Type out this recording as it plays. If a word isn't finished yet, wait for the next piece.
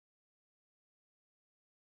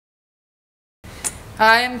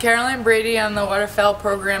Hi, I'm Caroline Brady. I'm the Waterfowl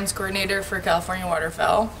Programs Coordinator for California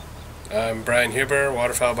Waterfowl. I'm Brian Huber,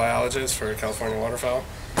 Waterfowl Biologist for California Waterfowl.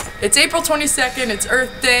 It's April 22nd, it's Earth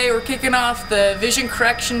Day. We're kicking off the vision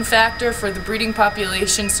correction factor for the breeding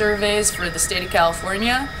population surveys for the state of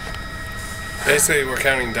California. Basically, we're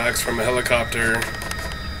counting ducks from a helicopter,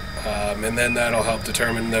 and then that'll help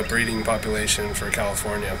determine the breeding population for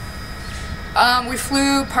California. We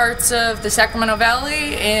flew parts of the Sacramento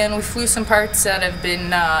Valley, and we flew some parts that have been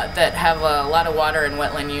that have a lot of water and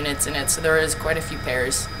wetland units in it. So there is quite a few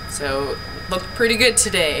pairs. So it looked pretty good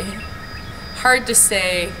today. Hard to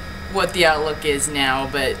say what the outlook is now,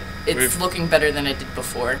 but it's looking better than it did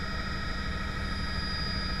before.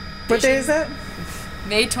 What day is it?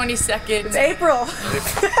 May 22nd. It's April.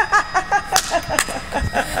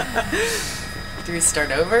 Do we start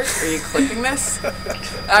over? Are you clipping this?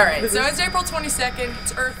 All right, so it's April 22nd.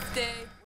 It's Earth Day.